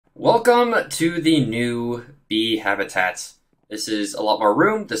Welcome to the new bee habitat. This is a lot more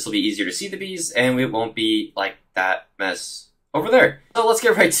room, this will be easier to see the bees, and it won't be like that mess over there. So let's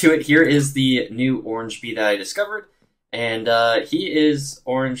get right to it. Here is the new orange bee that I discovered, and he is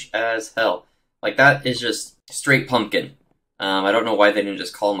orange as hell. Like, that is just straight pumpkin. I don't know why they didn't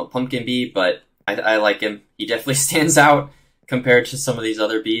just call him a pumpkin bee, but I like him. He definitely stands out compared to some of these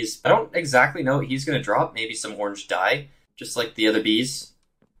other bees. I don't exactly know what he's going to drop. Maybe some orange dye, just like the other bees.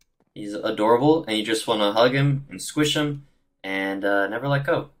 He's adorable, and you just want to hug him and squish him and never let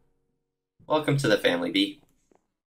go. Welcome to the family, bee.